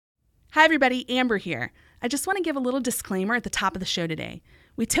Hi, everybody. Amber here. I just want to give a little disclaimer at the top of the show today.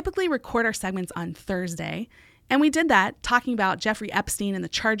 We typically record our segments on Thursday, and we did that talking about Jeffrey Epstein and the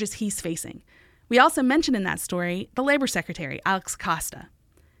charges he's facing. We also mentioned in that story the Labor Secretary, Alex Acosta.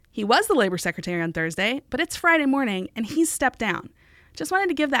 He was the Labor Secretary on Thursday, but it's Friday morning, and he's stepped down. Just wanted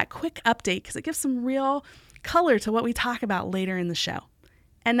to give that quick update because it gives some real color to what we talk about later in the show.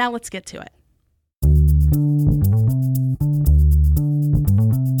 And now let's get to it.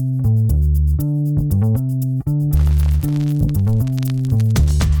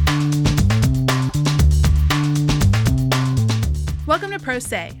 Welcome to Pro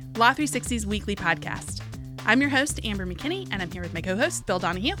Se, Law 360's weekly podcast. I'm your host, Amber McKinney, and I'm here with my co-host, Bill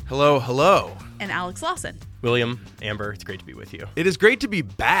Donahue. Hello, hello. And Alex Lawson. William, Amber, it's great to be with you. It is great to be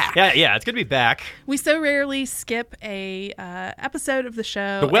back. Yeah, it's good to be back. We so rarely skip a episode of the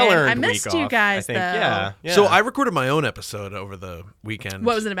show. The well-earned I missed week you off, guys, I think. though. Yeah. So I recorded my own episode over the weekend.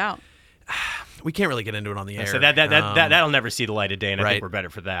 What was it about? We can't really get into it on the air. So that'll never see the light of day, and I Right. think we're better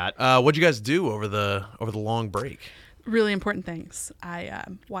for that. What'd you guys do over the long break? Really important things. I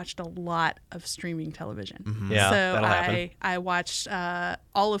watched a lot of streaming television. Mm-hmm. Yeah, so that'll happen. I watched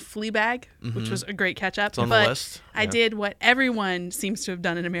all of Fleabag, which was a great catch up. It's on the list. I did what everyone seems to have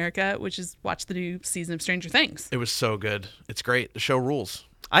done in America, which is watch the new season of Stranger Things. It was so good. It's great. The show rules.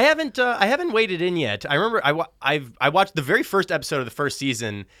 I haven't waded in yet. I remember I watched the very first episode of the first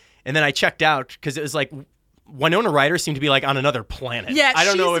season, and then I checked out because it was like Winona Ryder seemed to be like on another planet. Yeah, I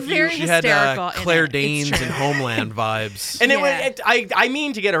don't know if very She had hysterical in Claire it. It's Danes true. and Homeland vibes. And Yeah. I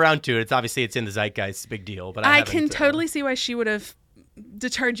mean to get around to it. It's obviously it's in the zeitgeist. It's a big deal. But I can totally see why she would have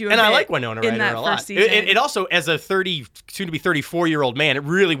deterred you a And bit I like Winona Ryder in that a lot. first season. It also, as a soon to be 34-year-old man, it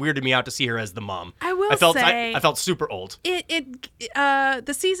really weirded me out to see her as the mom. I felt super old.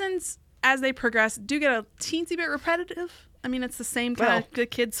 The seasons as they progress do get a teensy bit repetitive. I mean, it's the same kind of good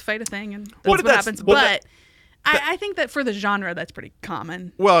kids fight a thing and that's what happens. But I think that for the genre, that's pretty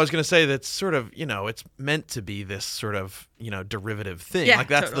common. Well, I was going to say that's sort of, it's meant to be this sort of, derivative thing. Yeah, like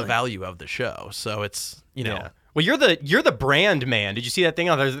that's totally. the value of the show. So it's, Yeah. Well, you're the brand man. Did you see that thing?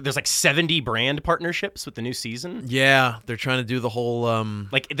 There's like 70 brand partnerships with the new season. Yeah, they're trying to do the whole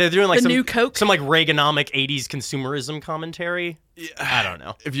Like they're doing like The new Coke? some like Reaganomic 80s consumerism commentary. I don't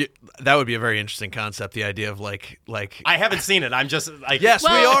know. that would be a very interesting concept, the idea of like I haven't seen it. I'm just like yes,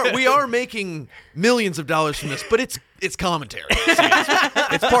 Well- we are making millions of dollars from this, but it's commentary.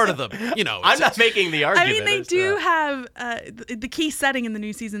 It's part of the, I'm not making the I argument. mean, they It's, do have the key setting in the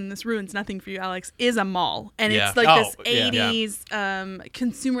new season. This ruins nothing for you, Alex. Is a mall, and Yeah. it's like Oh, this yeah. 80s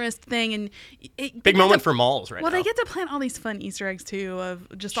consumerist thing, and big moment for malls right Well, now. they get to plant all these fun Easter eggs too, of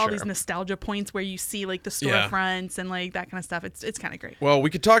just all these Sure. nostalgia points where you see like the Yeah. storefronts and like that kind of stuff. It's kind of great. Well, we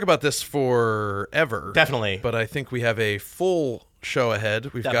could talk about this forever. Definitely. But I think we have a full show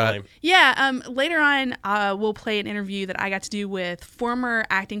ahead. We've Definitely. Yeah. Later on, we'll play an interview that I got to do with former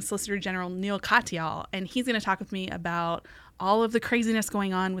acting Solicitor General Neil Katyal, and he's going to talk with me about all of the craziness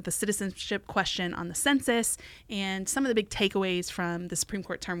going on with the citizenship question on the census and some of the big takeaways from the Supreme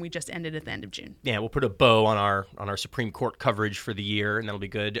Court term we just ended at the end of June. Yeah, we'll put a bow on our Supreme Court coverage for the year, and that'll be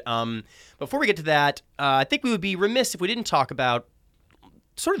good. Before we get to that, I think we would be remiss if we didn't talk about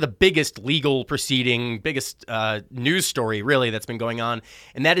sort of the biggest legal proceeding, biggest news story, really, that's been going on,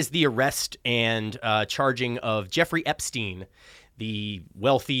 and that is the arrest and charging of Jeffrey Epstein, the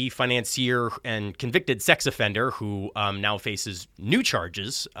wealthy financier and convicted sex offender who now faces new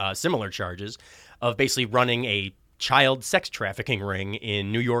charges, similar charges, of basically running a child sex trafficking ring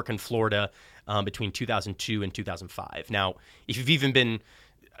in New York and Florida between 2002 and 2005. Now, if you've even been,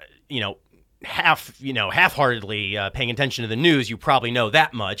 half-heartedly paying attention to the news, you probably know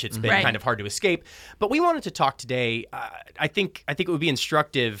that much. It's been Right. kind of hard to escape. But we wanted to talk today. I think it would be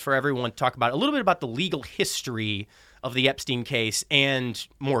instructive for everyone to talk about a little bit about the legal history of the Epstein case, and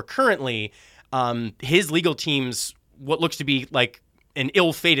more currently, his legal team's what looks to be like an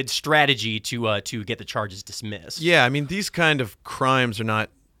ill-fated strategy to get the charges dismissed. Yeah, I mean, these kind of crimes are not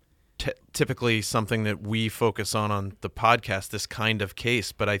typically something that we focus on the podcast, this kind of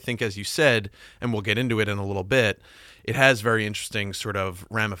case. But I think, as you said, and we'll get into it in a little bit, it has very interesting sort of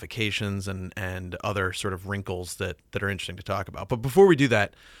ramifications and other sort of wrinkles that are interesting to talk about. But before we do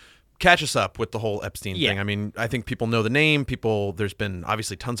that, catch us up with the whole Epstein thing. I mean, I think people know the name. There's been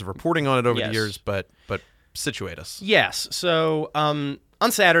obviously tons of reporting on it over the years, but situate us. Yes. So on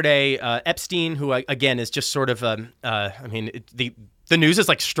Saturday, Epstein, who again is just sort of the news has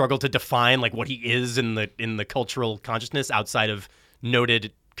like struggled to define like what he is in the cultural consciousness outside of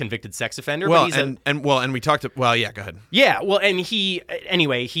noted convicted sex offender. Well, but he's and we talked. Well, yeah, go ahead. Yeah, well, and he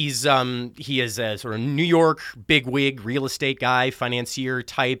is a sort of New York bigwig real estate guy, financier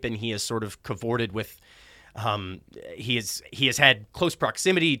type, and he has sort of cavorted with. He has had close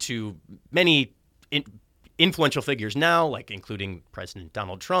proximity to many influential figures now, like including President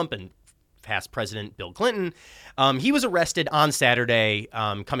Donald Trump and past President Bill Clinton. He was arrested on Saturday,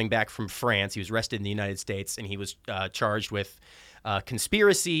 coming back from France. He was arrested in the United States, and he was charged with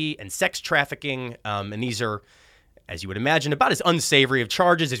conspiracy and sex trafficking. And these are, as you would imagine, about as unsavory of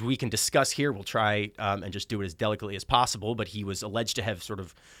charges as we can discuss here. We'll try and just do it as delicately as possible. But he was alleged to have sort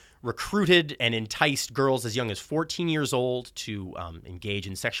of recruited and enticed girls as young as 14 years old to engage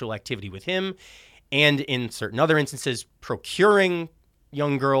in sexual activity with him, and in certain other instances, procuring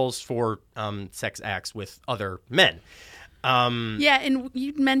young girls for sex acts with other men. Yeah, and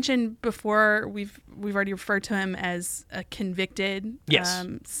you mentioned before we've already referred to him as a convicted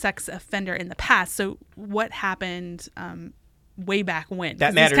sex offender in the past. So what happened way back when?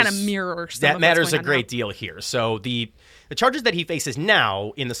 That matters. Kind of mirrors some that of matters what's a going on great now. deal here. So the charges that he faces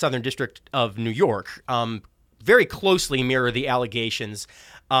now in the Southern District of New York very closely mirror the allegations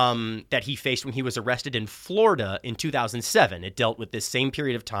that he faced when he was arrested in Florida in 2007. It dealt with this same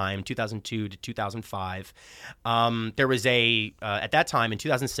period of time, 2002 to 2005. There was at that time in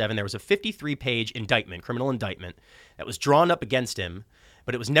 2007, there was a 53-page indictment, criminal indictment, that was drawn up against him,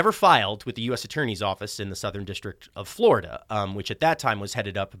 but it was never filed with the U.S. Attorney's Office in the Southern District of Florida, which at that time was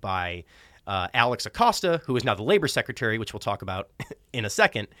headed up by Alex Acosta, who is now the Labor Secretary, which we'll talk about in a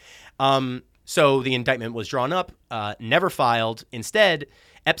second. So the indictment was drawn up, never filed. Instead,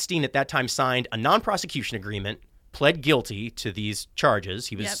 Epstein at that time signed a non-prosecution agreement, pled guilty to these charges.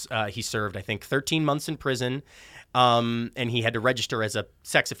 He served, I think, 13 months in prison, and he had to register as a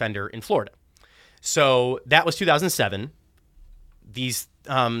sex offender in Florida. So that was 2007. These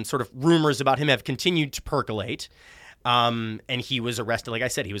sort of rumors about him have continued to percolate. And he was arrested, like I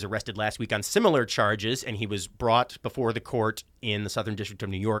said, he was arrested last week on similar charges, and he was brought before the court in the Southern District of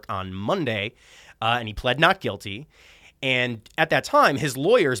New York on Monday, and he pled not guilty. And at that time, his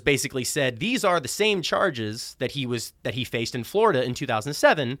lawyers basically said, these are the same charges that he faced in Florida in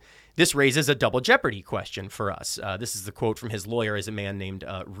 2007. This raises a double jeopardy question for us. This is the quote from his lawyer, is a man named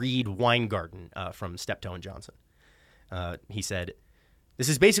Reed Weingarten from Steptoe and Johnson. He said, "This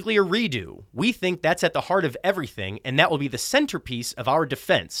is basically a redo. We think that's at the heart of everything, and that will be the centerpiece of our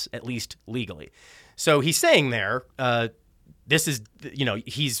defense, at least legally." So he's saying there, this is,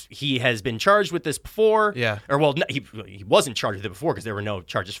 he has been charged with this before. Yeah. Or, well, no, he wasn't charged with it before because there were no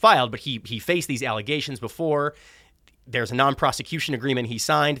charges filed, but he faced these allegations before. There's a non-prosecution agreement he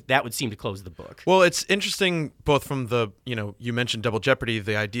signed. That would seem to close the book. Well, it's interesting both from the, you mentioned double jeopardy,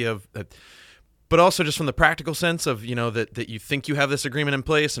 the idea of that, but also just from the practical sense of, that you think you have this agreement in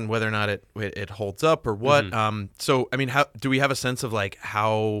place and whether or not it holds up or what. Mm-hmm. So, I mean, how do we have a sense of like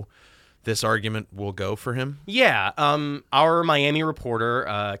how this argument will go for him? Yeah. Our Miami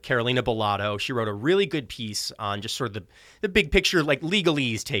reporter, Carolina Bellato, she wrote a really good piece on just sort of the big picture, like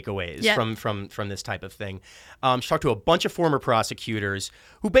legalese takeaways from this type of thing. She talked to a bunch of former prosecutors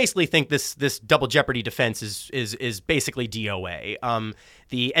who basically think this double jeopardy defense is basically DOA.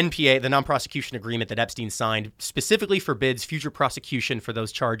 The NPA, the non-prosecution agreement that Epstein signed, specifically forbids future prosecution for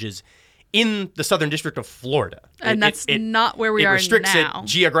those charges in the Southern District of Florida. And that's not where we are now. It restricts it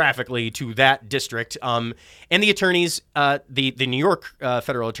geographically to that district. And the attorneys, the New York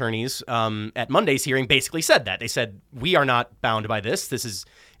federal attorneys at Monday's hearing basically said that. They said, we are not bound by this. This is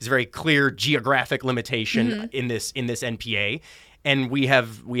a very clear geographic limitation in this NPA, and we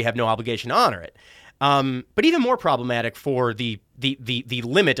have no obligation to honor it. But even more problematic for the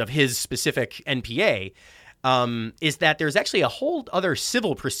limit of his specific NPA is that there's actually a whole other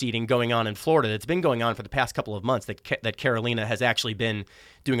civil proceeding going on in Florida that's been going on for the past couple of months that Carolina has actually been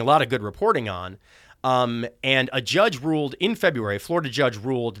doing a lot of good reporting on. And a judge ruled in February, a Florida judge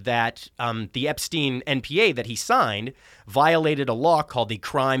ruled that the Epstein NPA that he signed violated a law called the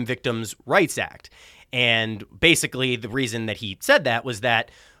Crime Victims' Rights Act. And basically the reason that he said that was that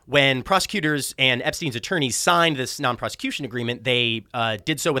when prosecutors and Epstein's attorneys signed this non-prosecution agreement, they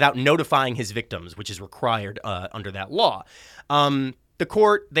did so without notifying his victims, which is required under that law. The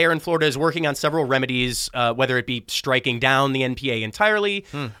court there in Florida is working on several remedies, whether it be striking down the NPA entirely.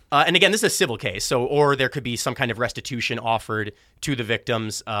 And again, this is a civil case, or there could be some kind of restitution offered to the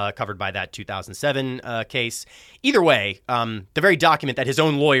victims covered by that 2007 case. Either way, the very document that his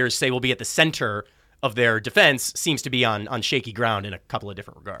own lawyers say will be at the center of their defense seems to be on shaky ground in a couple of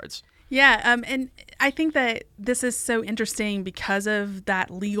different regards. Yeah, and I think that this is so interesting because of that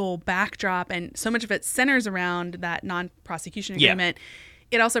legal backdrop, and so much of it centers around that non-prosecution agreement.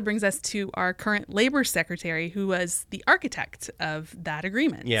 it also brings us to our current labor secretary, who was the architect of that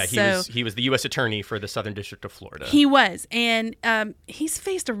agreement. Yeah, he was the U.S. attorney for the Southern District of Florida. He was, and he's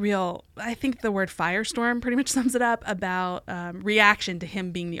faced a real, I think the word firestorm pretty much sums it up, about reaction to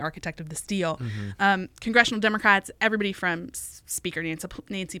him being the architect of this deal. Mm-hmm. Congressional Democrats, everybody from Speaker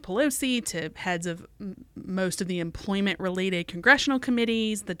Nancy Pelosi to heads of most of the employment-related congressional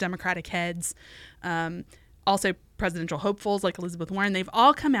committees, the Democratic heads, also presidential hopefuls like Elizabeth Warren, they've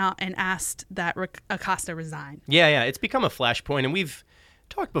all come out and asked that Acosta resign. Yeah, it's become a flashpoint, and we've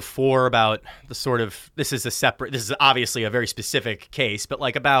talked before about the sort of, this is obviously a very specific case, but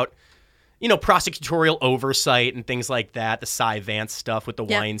like about, prosecutorial oversight and things like that, the Cy Vance stuff with the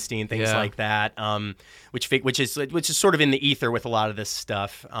Weinstein, things like that, which is sort of in the ether with a lot of this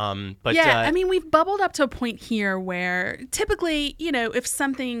stuff. We've bubbled up to a point here where typically, if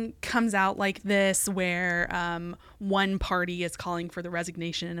something comes out like this, where one party is calling for the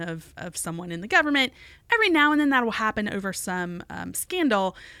resignation of someone in the government, every now and then that will happen over some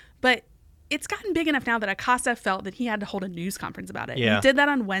scandal, but it's gotten big enough now that Acosta felt that he had to hold a news conference about it. Yeah. He did that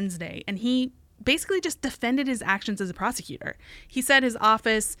on Wednesday, and he basically just defended his actions as a prosecutor. He said his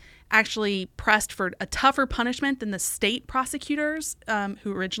office actually pressed for a tougher punishment than the state prosecutors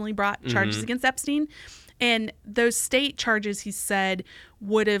who originally brought charges against Epstein. And those state charges, he said,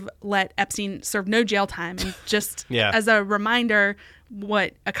 would have let Epstein serve no jail time. And just as a reminder,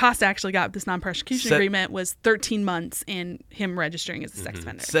 what Acosta actually got with this non-prosecution agreement was 13 months and him registering as a sex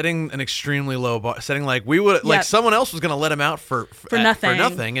offender. Setting an extremely low bar. Setting like we would like someone else was going to let him out for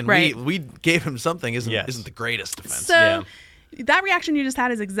nothing, and we gave him something. Isn't the greatest defense. So that reaction you just had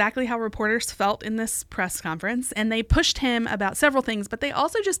is exactly how reporters felt in this press conference, and they pushed him about several things, but they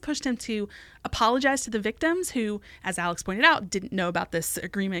also just pushed him to apologize to the victims who, as Alex pointed out, didn't know about this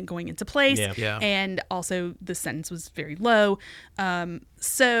agreement going into place, and also the sentence was very low.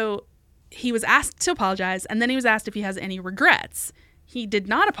 So he was asked to apologize, and then he was asked if he has any regrets. He did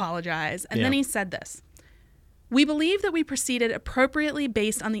not apologize, and then he said this: "We believe that we proceeded appropriately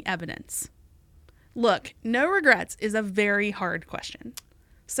based on the evidence." Look, no regrets is a very hard question.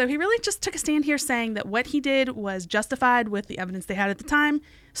 So he really just took a stand here saying that what he did was justified with the evidence they had at the time,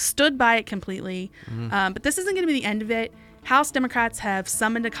 stood by it completely. But this isn't going to be the end of it. House Democrats have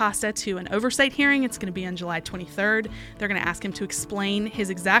summoned Acosta to an oversight hearing. It's going to be on July 23rd. They're going to ask him to explain his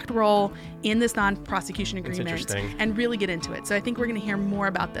exact role in this non-prosecution agreement and really get into it. So I think we're going to hear more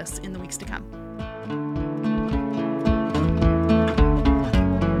about this in the weeks to come.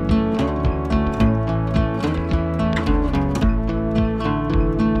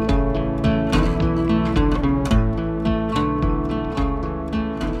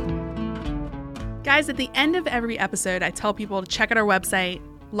 Guys, at the end of every episode, I tell people to check out our website,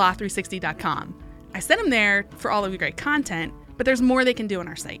 law360.com. I send them there for all of the great content, but there's more they can do on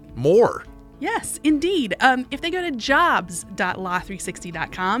our site. More? Yes, indeed. If they go to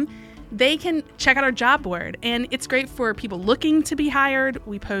jobs.law360.com, they can check out our job board, and it's great for people looking to be hired.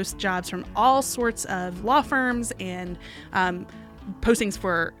 We post jobs from all sorts of law firms and postings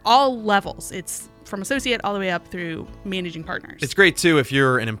for all levels. It's from associate all the way up through managing partners. It's great, too, if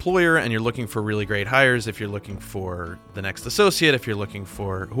you're an employer and you're looking for really great hires, if you're looking for the next associate, if you're looking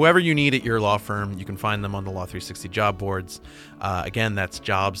for whoever you need at your law firm, you can find them on the Law 360 job boards. Again, that's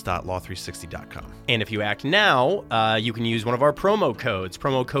jobs.law360.com. And if you act now, you can use one of our promo codes,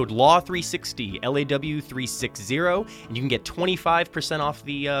 promo code LAW360, LAW360, and you can get 25% off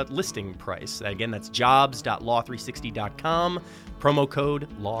the listing price. Again, that's jobs.law360.com, promo code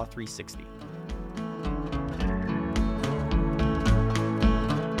LAW360.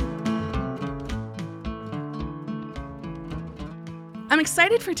 I'm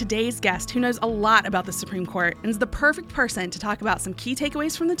excited for today's guest, who knows a lot about the Supreme Court and is the perfect person to talk about some key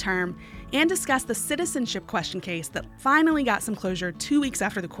takeaways from the term and discuss the citizenship question case that finally got some closure 2 weeks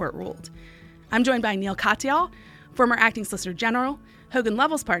after the court ruled. I'm joined by Neil Katyal, former acting Solicitor General, Hogan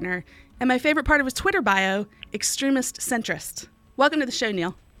Lovells partner, and my favorite part of his Twitter bio, extremist centrist. Welcome to the show,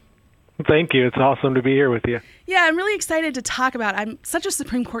 Neil. Thank you. It's awesome to be here with you. Yeah, I'm really excited to talk about. I'm such a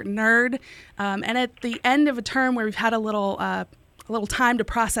Supreme Court nerd, and at the end of a term where we've had a little time to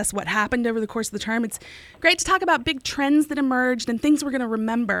process what happened over the course of the term, it's great to talk about big trends that emerged and things we're going to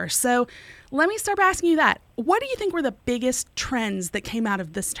remember. So let me start by asking you that. What do you think were the biggest trends that came out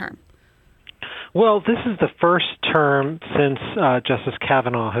of this term? Well, this is the first term since Justice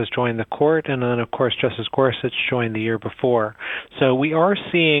Kavanaugh has joined the court, and then, of course, Justice Gorsuch joined the year before. So we are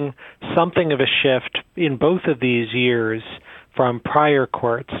seeing something of a shift in both of these years from prior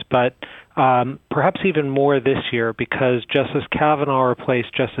courts, but perhaps even more this year because Justice Kavanaugh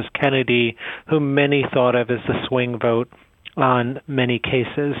replaced Justice Kennedy, whom many thought of as the swing vote on many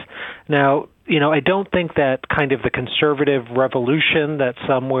cases. Now, I don't think that kind of the conservative revolution that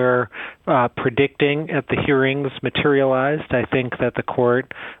some were predicting at the hearings materialized. I think that the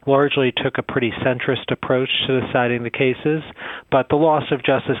court largely took a pretty centrist approach to deciding the cases. But the loss of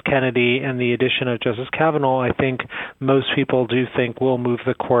Justice Kennedy and the addition of Justice Kavanaugh, I think most people do think will move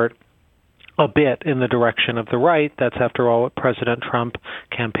the court a bit in the direction of the right. That's, after all, what President Trump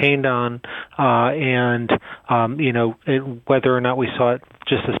campaigned on. Whether or not we saw it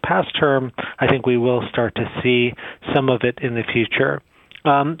just this past term, I think we will start to see some of it in the future.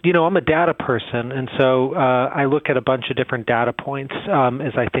 I'm a data person, and so I look at a bunch of different data points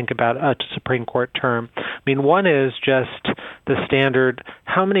as I think about a Supreme Court term. I mean, one is just the standard,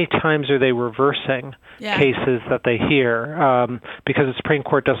 how many times are they reversing cases that they hear? Because the Supreme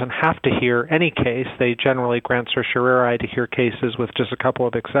Court doesn't have to hear any case. They generally grant certiorari to hear cases with just a couple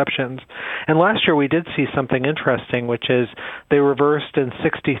of exceptions. And last year we did see something interesting, which is they reversed in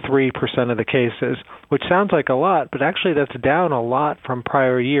 63% of the cases, which sounds like a lot, but actually that's down a lot from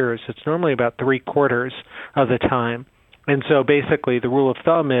prior years. It's normally about 3/4 of the time. And so basically the rule of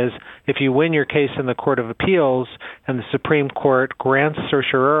thumb is if you win your case in the Court of Appeals and the Supreme Court grants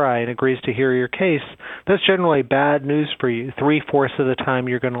certiorari and agrees to hear your case, that's generally bad news for you. 3/4 of the time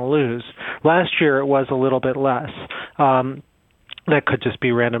you're going to lose. Last year it was a little bit less. That could just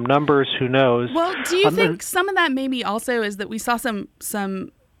be random numbers. Who knows? Well, do you think some of that maybe also is that we saw some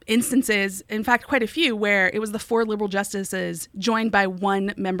instances, in fact, quite a few, where it was the 4 liberal justices joined by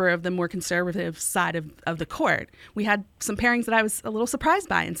one member of the more conservative side of the court. We had some pairings that I was a little surprised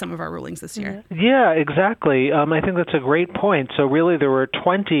by in some of our rulings this year. Yeah, exactly. I think that's a great point. So really there were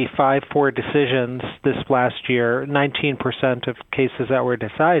 20 5-4 decisions this last year, 19% of cases that were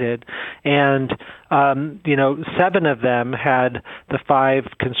decided. And 7 of them had the 5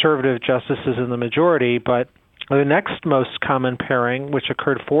 conservative justices in the majority, but the next most common pairing, which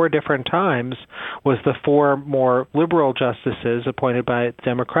occurred 4 different times, was the 4 more liberal justices appointed by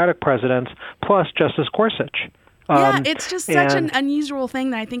Democratic presidents, plus Justice Gorsuch. It's just such an unusual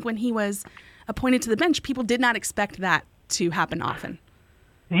thing that I think when he was appointed to the bench, people did not expect that to happen often.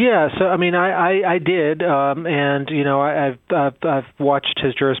 Yeah, so I mean, I did, and I've watched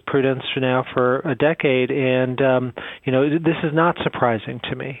his jurisprudence now for a decade, and this is not surprising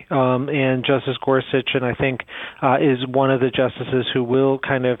to me. And Justice Gorsuch, and I think, is one of the justices who will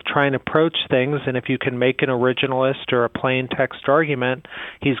kind of try and approach things, and if you can make an originalist or a plain text argument,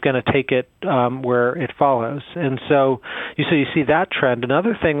 he's going to take it where it follows. And so you see that trend.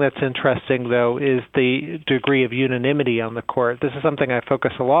 Another thing that's interesting, though, is the degree of unanimity on the court. This is something I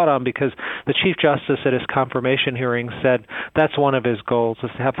focus a lot on because the Chief Justice at his confirmation hearing said that's one of his goals, is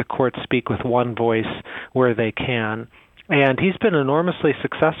to have the court speak with one voice where they can. And he's been enormously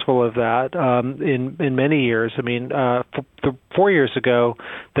successful of that in many years. I mean, 4 years ago,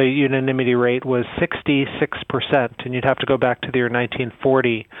 the unanimity rate was 66%, and you'd have to go back to the year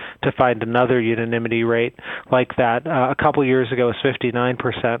 1940 to find another unanimity rate like that. A couple years ago, it was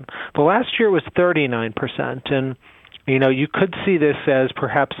 59%. But last year, it was 39%. And you could see this as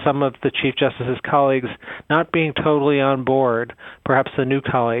perhaps some of the Chief Justice's colleagues not being totally on board, perhaps the new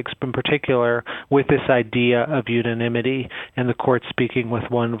colleagues in particular, with this idea of unanimity and the court speaking with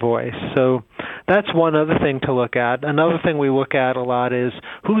one voice. So that's one other thing to look at. Another thing we look at a lot is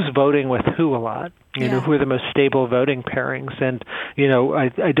who's voting with who a lot. Who are the most stable voting pairings. And,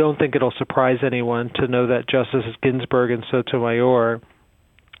 I don't think it'll surprise anyone to know that Justices Ginsburg and Sotomayor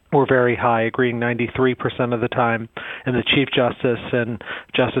were very high, agreeing 93% of the time, and the Chief Justice and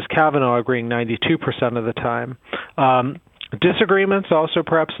Justice Kavanaugh agreeing 92% of the time. Disagreements, also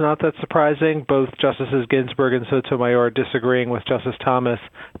perhaps not that surprising. Both Justices Ginsburg and Sotomayor disagreeing with Justice Thomas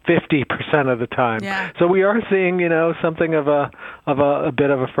 50% of the time. Yeah. So we are seeing, something of a bit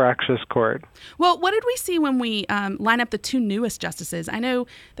of a fractious court. Well, what did we see when we line up the 2 newest justices? I know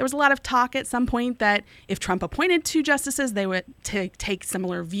there was a lot of talk at some point that if Trump appointed 2 justices, they would take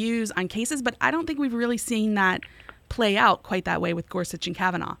similar views on cases, but I don't think we've really seen that play out quite that way with Gorsuch and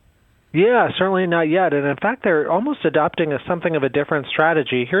Kavanaugh. Yeah, certainly not yet. And in fact, they're almost adopting something of a different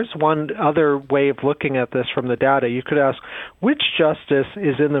strategy. Here's one other way of looking at this from the data. You could ask, which justice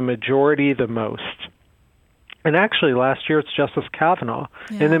is in the majority the most? And actually, last year, it's Justice Kavanaugh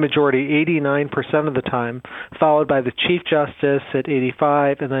in the majority, 89% of the time, followed by the Chief Justice at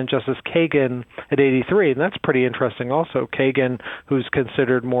 85%, and then Justice Kagan at 83%. And that's pretty interesting also. Kagan, who's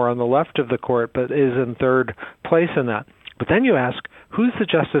considered more on the left of the court, but is in 3rd place in that. But then you ask, who's the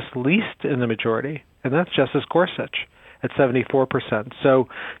justice least in the majority? And that's Justice Gorsuch at 74%. So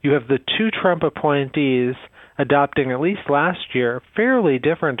you have the 2 Trump appointees adopting, at least last year, fairly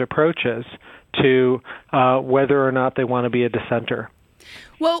different approaches to whether or not they want to be a dissenter.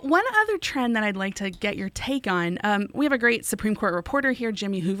 Well, one other trend that I'd like to get your take on, we have a great Supreme Court reporter here,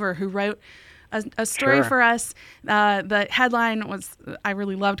 Jimmy Hoover, who wrote a story for us. The headline was, I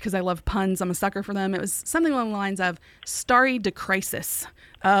really loved because I love puns. I'm a sucker for them. It was something along the lines of stare decisis.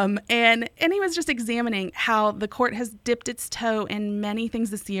 And he was just examining how the court has dipped its toe in many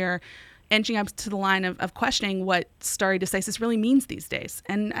things this year, inching up to the line of questioning what stare decisis really means these days.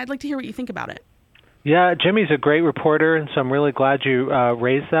 And I'd like to hear what you think about it. Yeah, Jimmy's a great reporter, and so I'm really glad you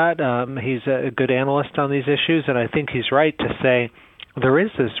raised that. He's a good analyst on these issues, and I think he's right to say there is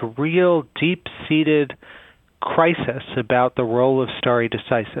this real deep-seated crisis about the role of stare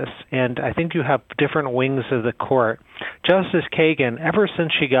decisis, and I think you have different wings of the court. Justice Kagan, ever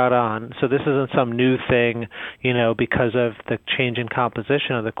since she got on, so this isn't some new thing, because of the change in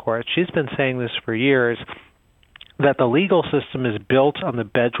composition of the court, she's been saying this for years, that the legal system is built on the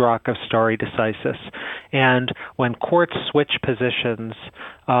bedrock of stare decisis. And when courts switch positions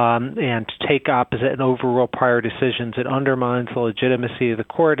and take opposite and overrule prior decisions, it undermines the legitimacy of the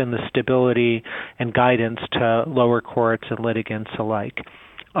court and the stability and guidance to lower courts and litigants alike.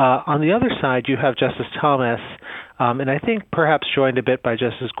 On the other side, you have Justice Thomas, and I think perhaps joined a bit by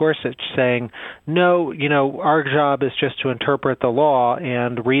Justice Gorsuch, saying, no, our job is just to interpret the law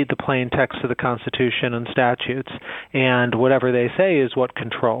and read the plain text of the Constitution and statutes, and whatever they say is what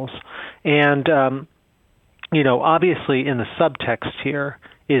controls. And, obviously in the subtext here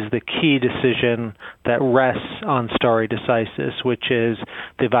is the key decision that rests on stare decisis, which is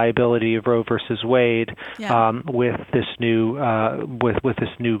the viability of Roe versus Wade with this new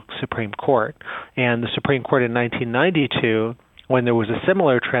Supreme Court. And the Supreme Court in 1992, when there was a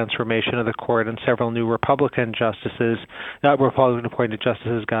similar transformation of the court and several new Republican appointed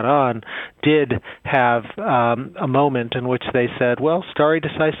justices got on, did have a moment in which they said, well, stare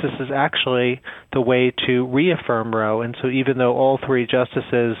decisis is actually the way to reaffirm Roe. And so even though all three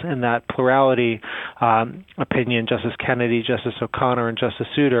justices in that plurality opinion, Justice Kennedy, Justice O'Connor, and Justice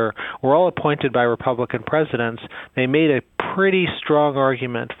Souter, were all appointed by Republican presidents, they made a pretty strong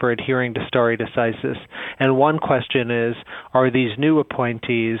argument for adhering to stare decisis. And one question is, are these new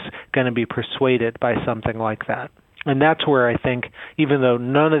appointees going to be persuaded by something like that? And that's where I think, even though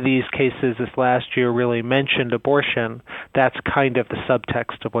none of these cases this last year really mentioned abortion, that's kind of the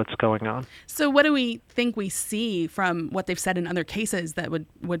subtext of what's going on. So what do we think we see from what they've said in other cases that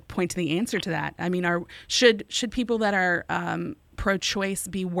would point to the answer to that? I mean, should people that are pro-choice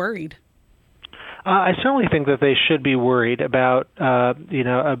be worried? I certainly think that they should be worried about,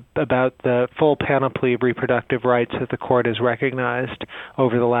 about the full panoply of reproductive rights that the court has recognized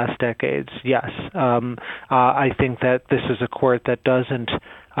over the last decades. Yes, I think that this is a court that doesn't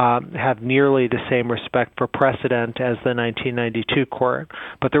have nearly the same respect for precedent as the 1992 court.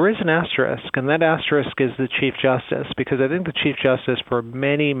 But there is an asterisk, and that asterisk is the Chief Justice, because I think the Chief Justice for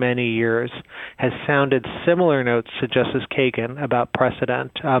many, many years has sounded similar notes to Justice Kagan about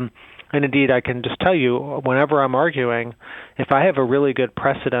precedent. And indeed, I can just tell you, whenever I'm arguing, if I have a really good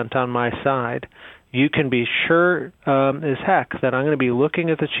precedent on my side, you can be sure as heck that I'm going to be looking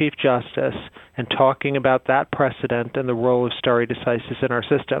at the Chief Justice and talking about that precedent and the role of stare decisis in our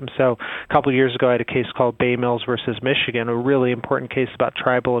system. So a couple of years ago, I had a case called Bay Mills versus Michigan, a really important case about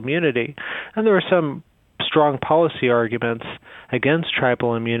tribal immunity. And there were some strong policy arguments against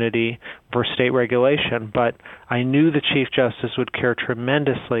tribal immunity for state regulation, but I knew the Chief Justice would care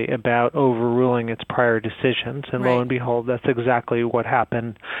tremendously about overruling its prior decisions, and lo and behold, that's exactly what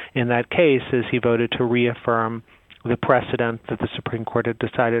happened in that case, is he voted to reaffirm the precedent that the Supreme Court had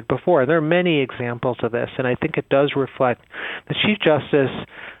decided before. There are many examples of this, and I think it does reflect the Chief Justice,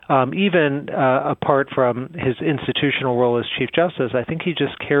 even apart from his institutional role as Chief Justice, I think he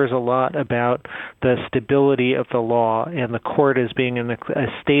just cares a lot about the stability of the law and the court as being a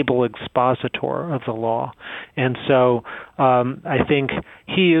stable expositor of the law. And so I think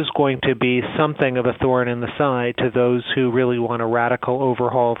he is going to be something of a thorn in the side to those who really want a radical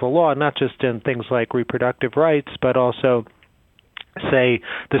overhaul of the law, not just in things like reproductive rights, but also say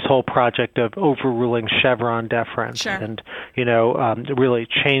this whole project of overruling Chevron deference and, really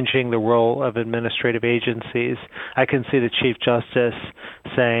changing the role of administrative agencies. I can see the Chief Justice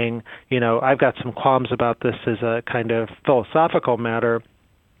saying, I've got some qualms about this as a kind of philosophical matter.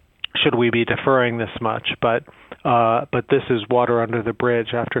 Should we be deferring this much? But this is water under the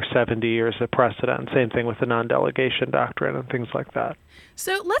bridge after 70 years of precedent. Same thing with the non-delegation doctrine and things like that.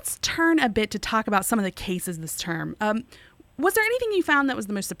 So let's turn a bit to talk about some of the cases this term. Was there anything you found that was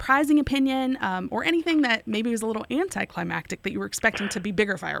the most surprising opinion, or anything that maybe was a little anticlimactic that you were expecting to be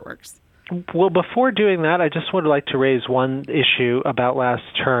bigger fireworks? Well, before doing that, I just would like to raise one issue about last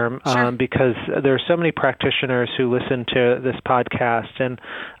term, Sure. because there are so many practitioners who listen to this podcast, and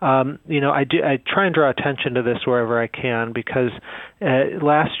I try and draw attention to this wherever I can, because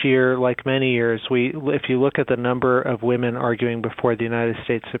last year, like many years, if you look at the number of women arguing before the United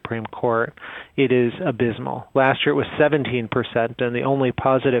States Supreme Court, it is abysmal. Last year it was 17%, and the only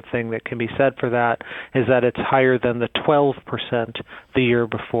positive thing that can be said for that is that it's higher than the 12% the year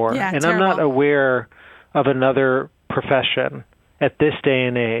before. Yeah, and terrible. I'm not aware of another profession at this day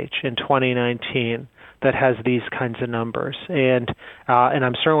and age in 2019 that has these kinds of numbers. And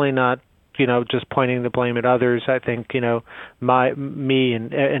I'm certainly not just pointing the blame at others. I think, me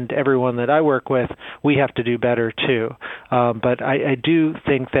and everyone that I work with, we have to do better too. But I do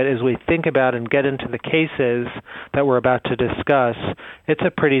think that as we think about and get into the cases that we're about to discuss, it's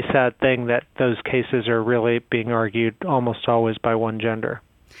a pretty sad thing that those cases are really being argued almost always by one gender.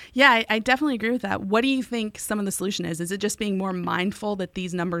 Yeah, I definitely agree with that. What do you think some of the solution is? Is it just being more mindful that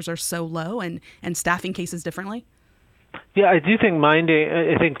these numbers are so low and staffing cases differently? Yeah, I do think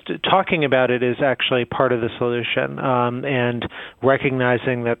I think talking about it is actually part of the solution, and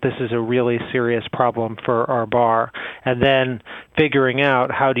recognizing that this is a really serious problem for our bar, and then figuring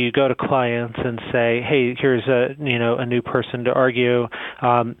out how do you go to clients and say, hey, here's a new person to argue,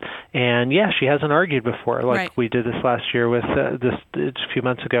 and yeah, she hasn't argued before, like Right. we did this last year with a few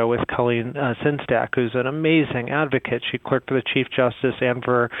months ago with Colleen Sinstak, who's an amazing advocate. She clerked for the Chief Justice and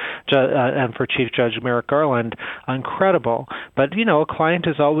for Chief Judge Merrick Garland. Incredible. But, a client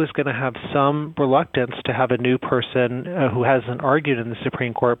is always going to have some reluctance to have a new person who hasn't argued in the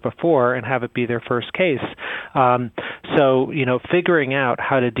Supreme Court before and have it be their first case. So, figuring out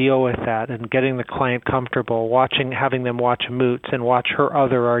how to deal with that and getting the client comfortable, having them watch moots and watch her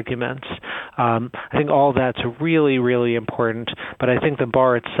other arguments, I think all that's really, really important. But I think the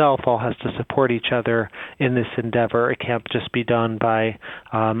bar itself all has to support each other in this endeavor. It can't just be done by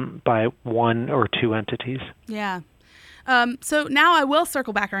one or two entities. Yeah. So now I will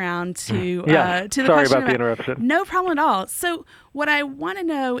circle back around to the Sorry question about the interruption. No problem at all. So what I want to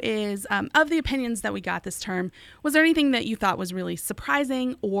know is, of the opinions that we got this term, was there anything that you thought was really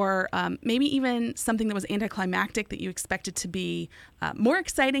surprising, or maybe even something that was anticlimactic that you expected to be more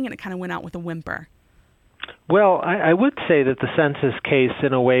exciting and it kind of went out with a whimper? Well, I would say that the census case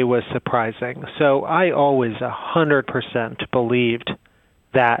in a way was surprising. So I always 100% believed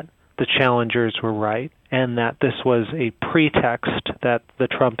that the challengers were right, and that this was a pretext that the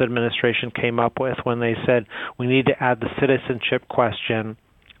Trump administration came up with when they said we need to add the citizenship question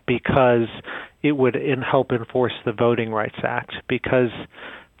because it would help enforce the Voting Rights Act. Because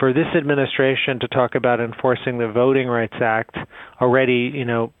for this administration to talk about enforcing the Voting Rights Act already,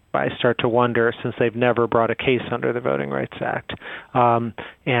 I start to wonder, since they've never brought a case under the Voting Rights Act. And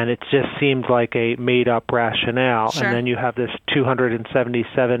it just seemed like a made-up rationale. Sure. And then you have this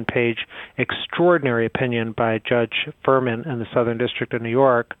 277-page extraordinary opinion by Judge Furman in the Southern District of New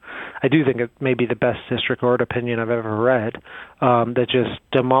York. I do think it may be the best district court opinion I've ever read, that just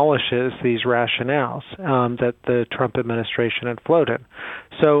demolishes these rationales that the Trump administration had floated.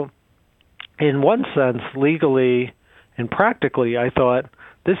 So in one sense, legally and practically, I thought,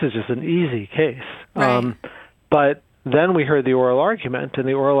 this is just an easy case. Right. But then we heard the oral argument, and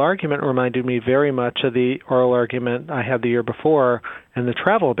the oral argument reminded me very much of the oral argument I had the year before in the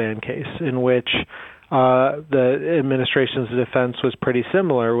travel ban case, in which the administration's defense was pretty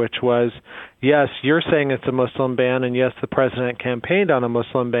similar, which was, yes, you're saying it's a Muslim ban, and yes, the president campaigned on a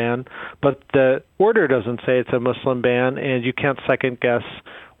Muslim ban, but the order doesn't say it's a Muslim ban, and you can't second-guess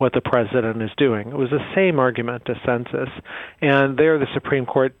what the president is doing. It was the same argument as census. And there the Supreme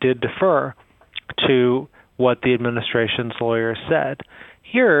Court did defer to what the administration's lawyers said.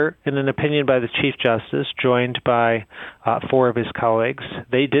 Here, in an opinion by the Chief Justice, joined by four of his colleagues,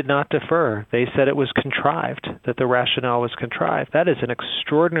 they did not defer. They said it was contrived, that the rationale was contrived. That is an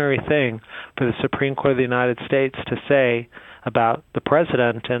extraordinary thing for the Supreme Court of the United States to say about the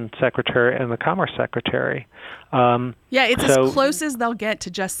president and the Commerce Secretary. Yeah, it's as close as they'll get to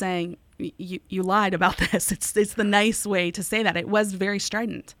just saying, you lied about this. It's the nice way to say that. It was very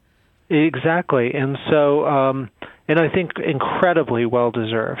strident. Exactly. And so, and I think incredibly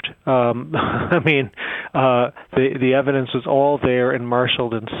well-deserved. The evidence was all there and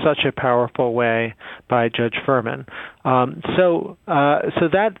marshaled in such a powerful way by Judge Furman. So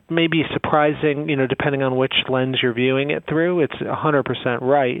that may be surprising, depending on which lens you're viewing it through. It's 100%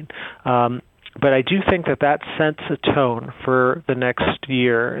 right. But I do think that sets a tone for the next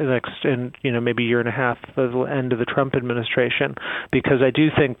year, maybe year and a half, the end of the Trump administration, because I do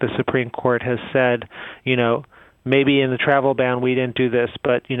think the Supreme Court has said, maybe in the travel ban we didn't do this,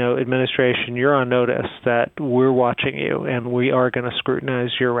 but, administration, you're on notice that we're watching you and we are going to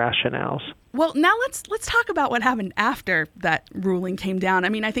scrutinize your rationales. Well, now let's talk about what happened after that ruling came down. I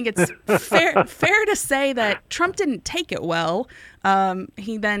mean, I think it's fair to say that Trump didn't take it well.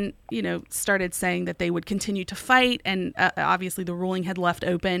 He then, started saying that they would continue to fight, and obviously the ruling had left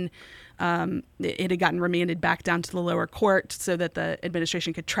open. It had gotten remanded back down to the lower court so that the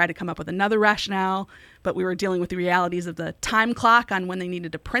administration could try to come up with another rationale. But we were dealing with the realities of the time clock on when they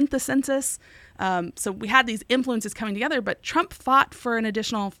needed to print the census. So we had these influences coming together, but Trump fought for an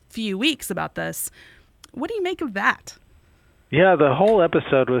additional few weeks about this. What do you make of that? Yeah, the whole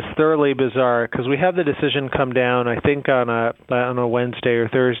episode was thoroughly bizarre because we have the decision come down, I think, on a Wednesday or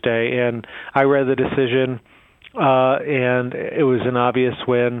Thursday, and I read the decision, and it was an obvious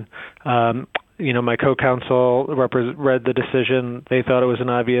win. My co-counsel read the decision. They thought it was an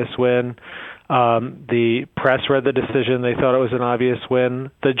obvious win. The press read the decision. They thought it was an obvious win.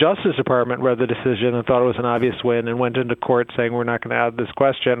 The Justice Department read the decision and thought it was an obvious win and went into court saying we're not going to add this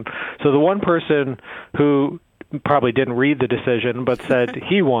question. So the one person who probably didn't read the decision but said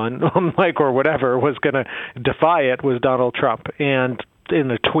he won, or whatever, was going to defy it was Donald Trump. And in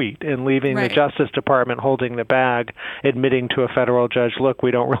the tweet and leaving the Justice Department holding the bag, admitting to a federal judge, look,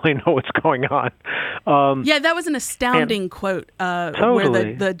 we don't really know what's going on. That was an astounding quote totally.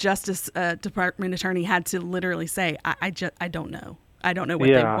 where the Justice Department attorney had to literally say, I don't know. I don't know what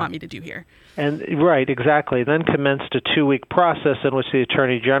they want me to do here. And right, exactly. Then commenced a 2-week process in which the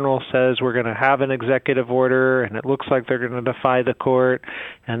Attorney General says we're going to have an executive order, and it looks like they're going to defy the court,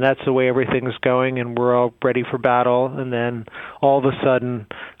 and that's the way everything's going, and we're all ready for battle. And then all of a sudden,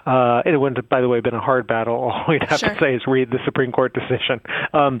 it wouldn't have, by the way, been a hard battle. All we'd have to say is read the Supreme Court decision.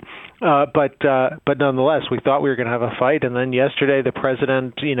 But nonetheless, we thought we were going to have a fight. And then yesterday, the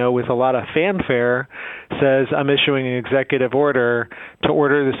president, with a lot of fanfare, says, I'm issuing an executive order to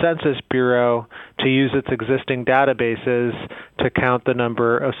order the Census Bureau to use its existing databases to count the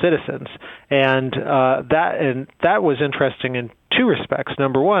number of citizens. And that was interesting in two respects.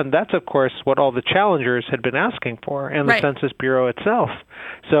 Number one, that's, of course, what all the challengers had been asking for, and the Census Bureau itself.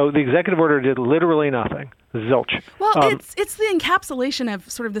 So the executive order did literally nothing. Zilch. Well, it's the encapsulation of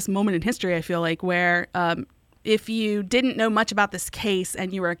sort of this moment in history, I feel like, where if you didn't know much about this case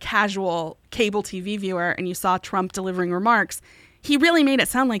and you were a casual cable TV viewer and you saw Trump delivering remarks, he really made it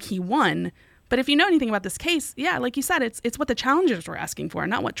sound like he won. But if you know anything about this case, like you said, it's what the challengers were asking for,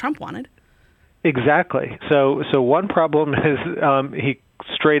 not what Trump wanted. Exactly. So one problem is he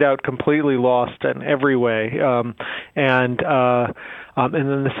straight out completely lost in every way. And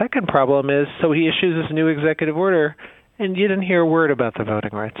then the second problem is, so he issues this new executive order, and you didn't hear a word about the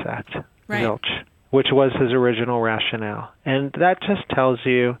Voting Rights Act, zilch, which was his original rationale. And that just tells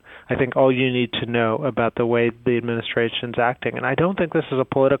you, I think, all you need to know about the way the administration's acting. And I don't think this is a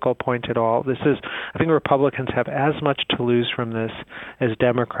political point at all. I think Republicans have as much to lose from this as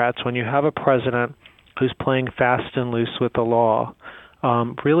Democrats. When you have a president who's playing fast and loose with the law,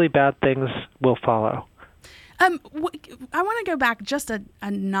 really bad things will follow. I want to go back just a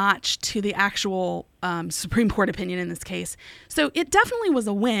notch to the actual Supreme Court opinion in this case. So it definitely was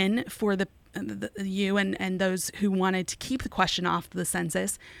a win for you and those who wanted to keep the question off the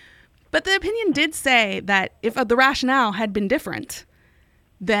census. But the opinion did say that if the rationale had been different,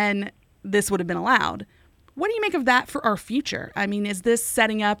 then this would have been allowed. What do you make of that for our future? I mean, is this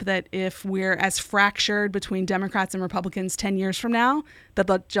setting up that if we're as fractured between Democrats and Republicans 10 years from now, that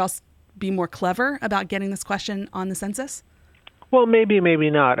they'll just be more clever about getting this question on the census? Well, maybe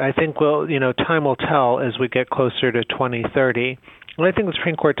not. I think time will tell as we get closer to 2030. And I think the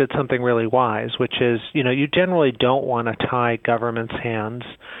Supreme Court did something really wise, which is, you generally don't want to tie government's hands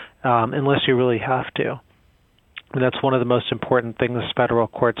unless you really have to. And that's one of the most important things federal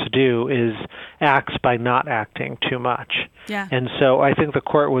courts do is acts by not acting too much. Yeah. And so I think the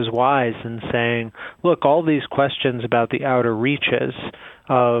court was wise in saying, look, all these questions about the outer reaches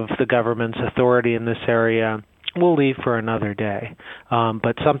of the government's authority in this area, we'll leave for another day.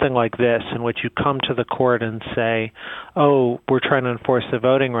 But something like this, in which you come to the court and say, oh, we're trying to enforce the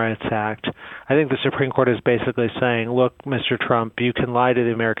Voting Rights Act, I think the Supreme Court is basically saying, look, Mr. Trump, you can lie to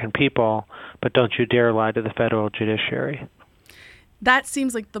the American people, but don't you dare lie to the federal judiciary. That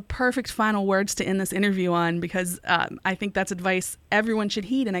seems like the perfect final words to end this interview on, because I think that's advice everyone should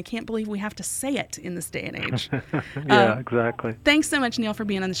heed, and I can't believe we have to say it in this day and age. Yeah, exactly. Thanks so much, Neil, for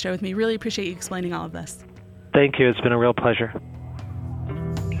being on the show with me. Really appreciate you explaining all of this. Thank you. It's been a real pleasure.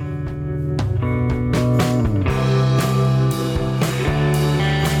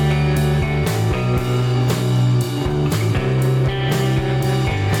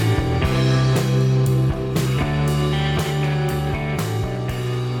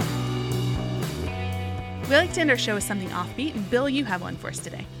 end our show with something offbeat. And Bill, you have one for us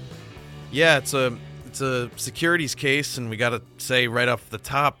today. Yeah, it's a securities case, and we got to say right off the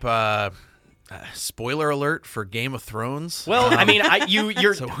top, spoiler alert for Game of Thrones. Well, I mean,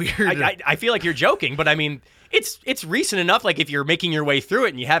 you're It's a weird. I feel like you're joking, but I mean, it's recent enough. Like if you're making your way through it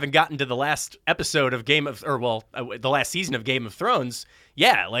and you haven't gotten to the last episode of the last season of Game of Thrones,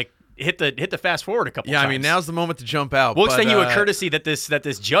 yeah, like hit the fast forward a couple times. I mean, now's the moment to jump out. We'll but, extend you a courtesy that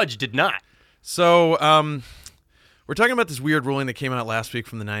this judge did not. So, we're talking about this weird ruling that came out last week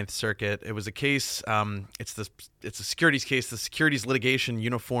from the Ninth Circuit. It was a case. It's a securities case, the Securities Litigation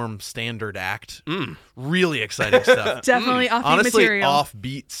Uniform Standard Act. Really exciting stuff. Definitely offbeat Honestly, material.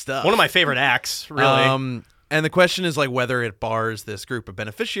 offbeat stuff. One of my favorite acts, really. And the question is like whether it bars this group of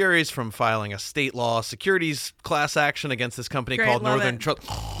beneficiaries from filing a state law securities class action against this company Great, called love Northern it. Trust.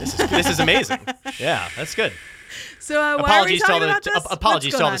 This is amazing. Yeah, that's good. So why are we Apologies to all talking about this?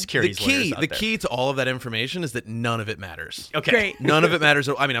 apologies What's to all going the on? securities lawyers out The there. key to all of that information is that none of it matters. Okay. Great. None of it matters.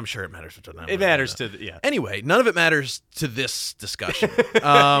 I mean, I'm sure it matters. It matters to Anyway, none of it matters to this discussion.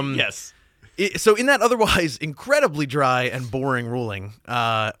 yes. So in that otherwise incredibly dry and boring ruling,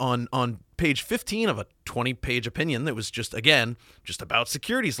 on page 15 of a 20-page opinion that was just about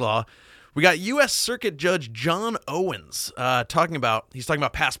securities law, we got U.S. Circuit Judge John Owens talking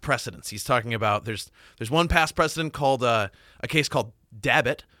about past precedents. He's talking about there's one past precedent called a case called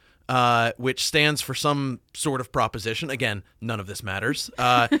Dabbitt, which stands for some sort of proposition. Again, none of this matters.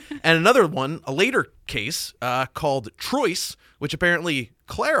 And another one, a later case called Troyce, which apparently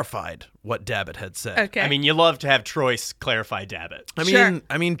clarified what Dabbitt had said. Okay. I mean, you love to have Troyce clarify Dabbitt. Sure.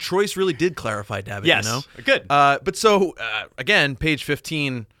 I mean, Troyce really did clarify Dabbitt. Yes. You know? Good. But so again, page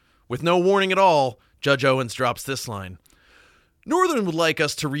 15, with no warning at all, Judge Owens drops this line. Northern would like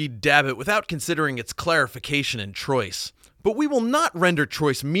us to read Dabbitt without considering its clarification in Troyce, but we will not render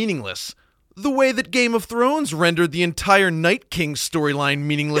Troyce meaningless the way that Game of Thrones rendered the entire Night King storyline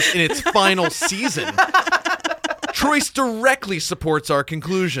meaningless in its final season. Troyce directly supports our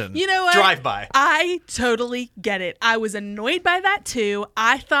conclusion. You know what? Drive by. I totally get it. I was annoyed by that too.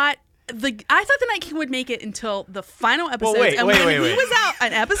 I thought the Night King would make it until the final episode. wait. When he was out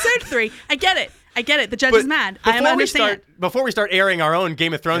on episode 3, I get it. The judge is mad. I understand. Before we start airing our own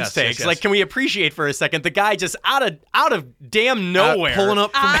Game of Thrones Yes, takes, yes. like, can we appreciate for a second the guy just out of damn nowhere Pulling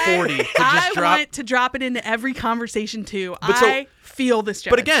up from 40 to just I drop. want to drop it into every conversation too. But so- I feel this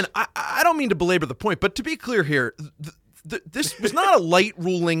judge. But again, I don't mean to belabor the point, but to be clear here, this was not a light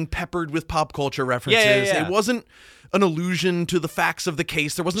ruling peppered with pop culture references. Yeah. It wasn't an allusion to the facts of the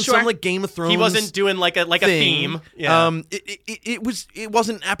case. There wasn't Sure. some like Game of Thrones. He wasn't doing like a thing. theme. Yeah. It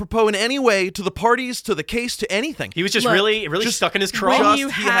wasn't apropos in any way to the parties, to the case, to anything. He was just Look, really stuck in his craw. when Just you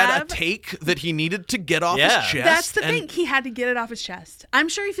he had a have- take that he needed to get off Yeah. his chest. that's the and thing. He had to get it off his chest. I'm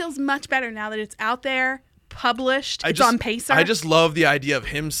sure he feels much better now that it's out there, published. It's on Pacer. I just love the idea of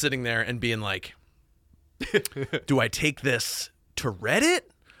him sitting there and being like, do I take this to Reddit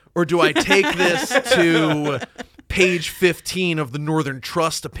or do I take this to page 15 of the Northern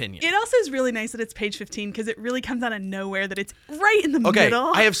Trust opinion? It also is really nice that it's page 15 because it really comes out of nowhere that it's right in the Okay,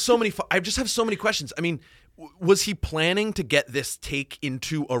 middle. I just have so many questions. I mean, was he planning to get this take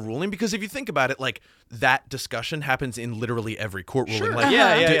into a ruling? Because if you think about it, like that discussion happens in literally every court ruling. Sure. Like,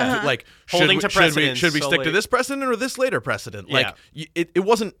 Yeah. Like, Holding to should precedents we stick to solely. this precedent or this later precedent? Yeah. Like, it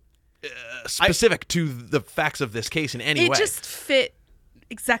wasn't specific to the facts of this case in any it way. just fit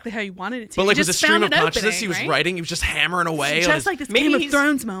exactly how you wanted it to. But like, You was a just stream found of an consciousness? opening, He was right? writing. He was just hammering away. on Just his- like this Maybe Game of he's-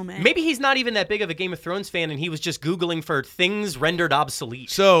 Thrones moment. Maybe he's not even that big of a Game of Thrones fan, and he was just Googling for things rendered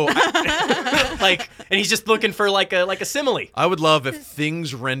obsolete. So And he's just looking for like a simile. I would love if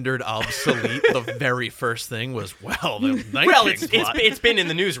things rendered obsolete. The very first thing was the Night Well, King's plot. it's been in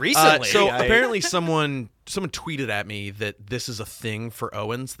the news recently. Apparently someone tweeted at me that this is a thing for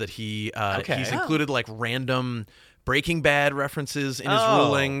Owens, that he's included like random Breaking Bad references in his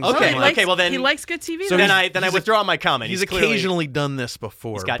rulings. Okay, and, like, okay, well then he likes good TV. So then. then I withdraw my comment. he's clearly- occasionally done this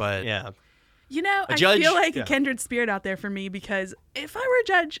before, he's got, but yeah. You know, I judge- feel like yeah. a kindred spirit out there for me because if I were a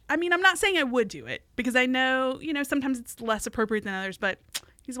judge, I mean, I'm not saying I would do it because I know, sometimes it's less appropriate than others, but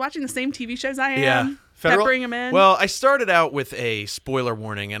he's watching the same TV shows I am. Yeah. Federal- Peppering him in. Well, I started out with a spoiler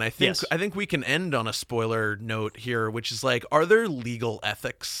warning, and I think Yes. we can end on a spoiler note here, which is like, are there legal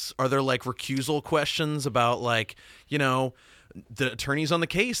ethics? Are there like recusal questions about like, the attorneys on the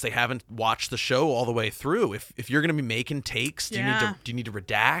case, they haven't watched the show all the way through. If you're going to be making takes, do you need to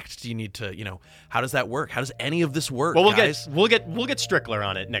redact? Do you need to, how does that work? How does any of this work? Well, guys? we'll get Strickler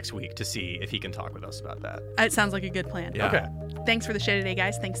on it next week to see if he can talk with us about that. it sounds like a good plan. Yeah. Okay. Thanks for the show today,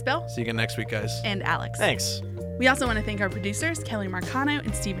 guys. Thanks, Bill See you again next week, guys. and Alex. Thanks. We also want to thank our producers, Kelly Marcano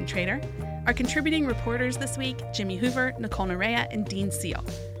and Stephen Trader. Our contributing reporters this week, Jimmy Hoover, Nicole Nerea, and Dean Seal.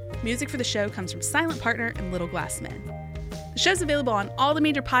 Music for the show comes from Silent Partner and Little Glass Men. The show's available on all the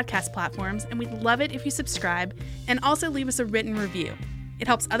major podcast platforms, and we'd love it if you subscribe and also leave us a written review. It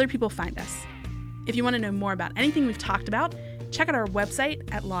helps other people find us. If you want to know more about anything we've talked about, check out our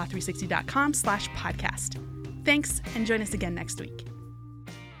website at law360.com/podcast. Thanks, and join us again next week.